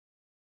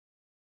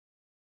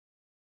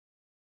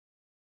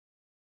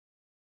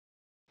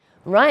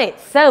Right,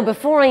 so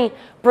before I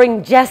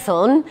bring Jess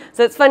on,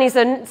 so it's funny,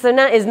 so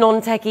Nat is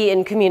non-techie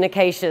in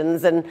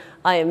communications and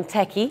I am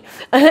techie,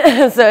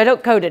 so I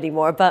don't code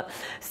anymore, but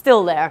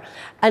still there.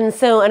 And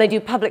I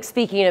do public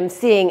speaking and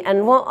emceeing,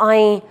 and what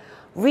I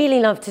really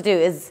love to do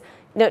is,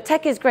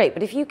 tech is great,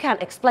 but if you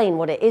can't explain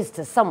what it is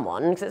to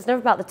someone, because it's never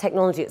about the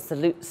technology, it's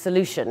the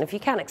solution, if you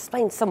can't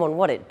explain to someone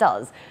what it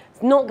does,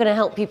 it's not going to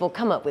help people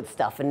come up with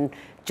stuff and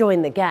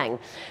join the gang.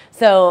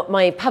 So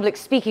my public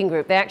speaking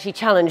group, they actually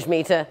challenged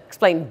me to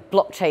explain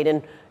blockchain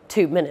in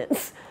 2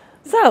 minutes.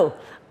 So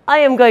I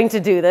am going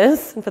to do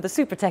this. And for the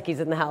super techies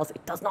in the house,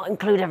 it does not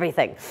include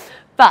everything.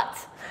 But,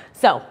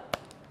 so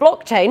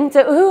blockchain,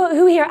 so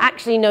who here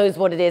actually knows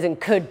what it is and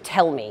could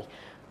tell me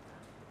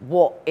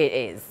what it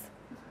is?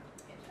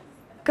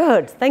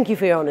 Good, thank you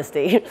for your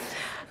honesty.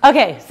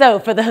 Okay, so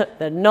for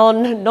the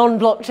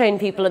non-blockchain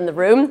people in the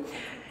room,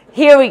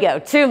 here we go,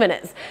 2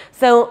 minutes.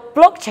 So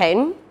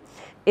blockchain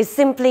is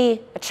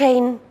simply a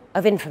chain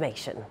of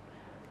information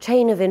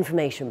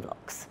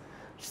blocks.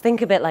 Just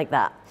think of it like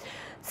that.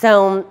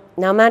 So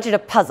now imagine a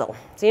puzzle.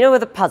 So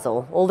with a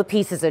puzzle, all the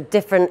pieces are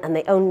different and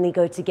they only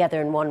go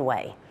together in one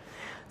way.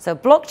 So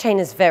blockchain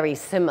is very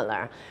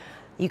similar.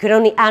 You can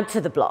only add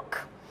to the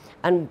block.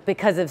 And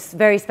because of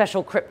very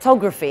special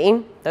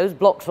cryptography, those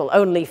blocks will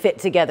only fit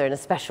together in a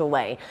special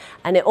way.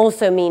 And it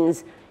also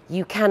means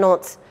you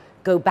cannot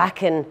go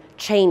back and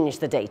change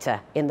the data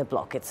in the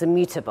block. It's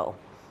immutable.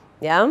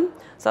 Yeah?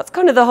 So that's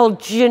kind of the whole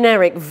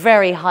generic,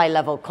 very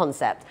high-level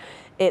concept.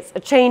 It's a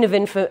chain of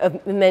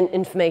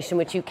information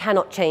which you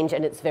cannot change,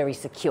 and it's very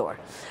secure.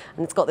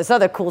 And it's got this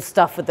other cool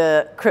stuff with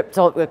the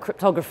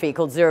cryptography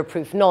called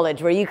zero-proof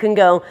knowledge, where you can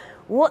go,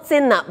 what's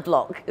in that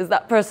block? Is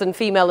that person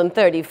female and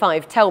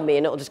 35? Tell me,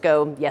 and it'll just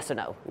go yes or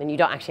no. And you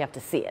don't actually have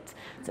to see it.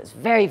 So it's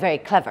very, very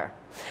clever.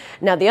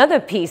 Now, the other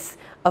piece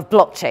of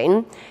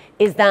blockchain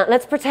is that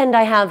let's pretend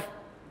I have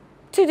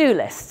a to-do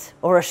list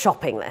or a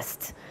shopping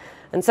list.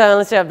 And so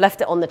let's say I've left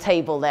it on the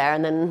table there,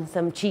 and then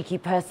some cheeky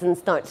person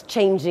starts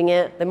changing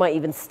it. They might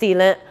even steal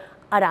it.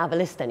 I don't have a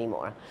list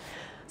anymore.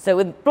 So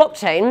with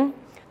blockchain,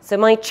 so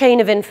my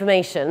chain of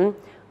information,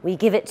 we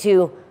give it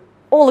to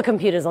all the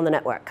computers on the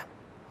network.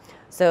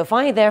 So if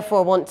I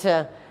therefore want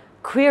to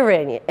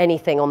query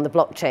anything on the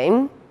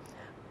blockchain,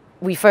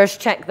 we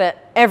first check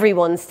that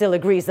everyone still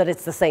agrees that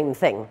it's the same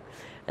thing.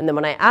 And then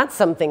when I add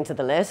something to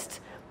the list,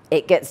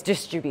 it gets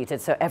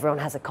distributed so everyone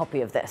has a copy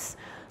of this.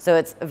 So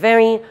it's a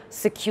very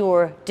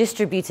secure,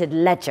 distributed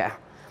ledger,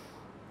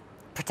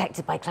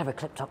 protected by clever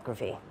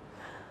cryptography.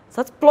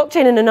 So that's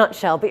blockchain in a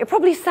nutshell, but you're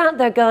probably sat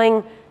there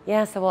going,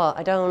 yeah, so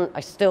what? I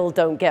still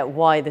don't get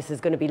why this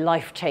is going to be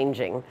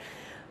life-changing.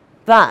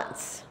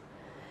 But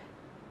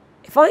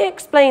if I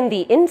explained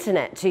the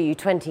internet to you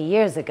 20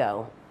 years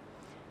ago,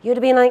 you'd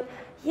have been like,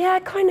 yeah, I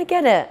kind of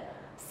get it.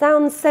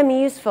 Sounds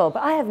semi-useful,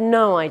 but I have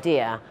no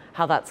idea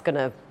how that's going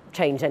to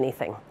change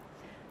anything.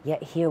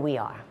 Yet here we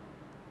are.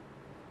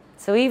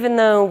 So even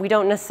though we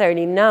don't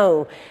necessarily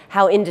know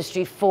how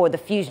Industry 4, the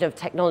fusion of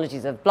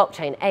technologies of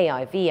blockchain,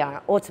 AI,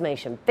 VR,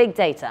 automation, big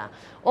data,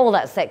 all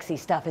that sexy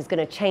stuff is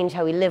going to change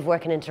how we live,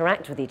 work, and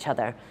interact with each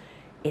other,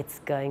 it's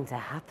going to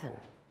happen.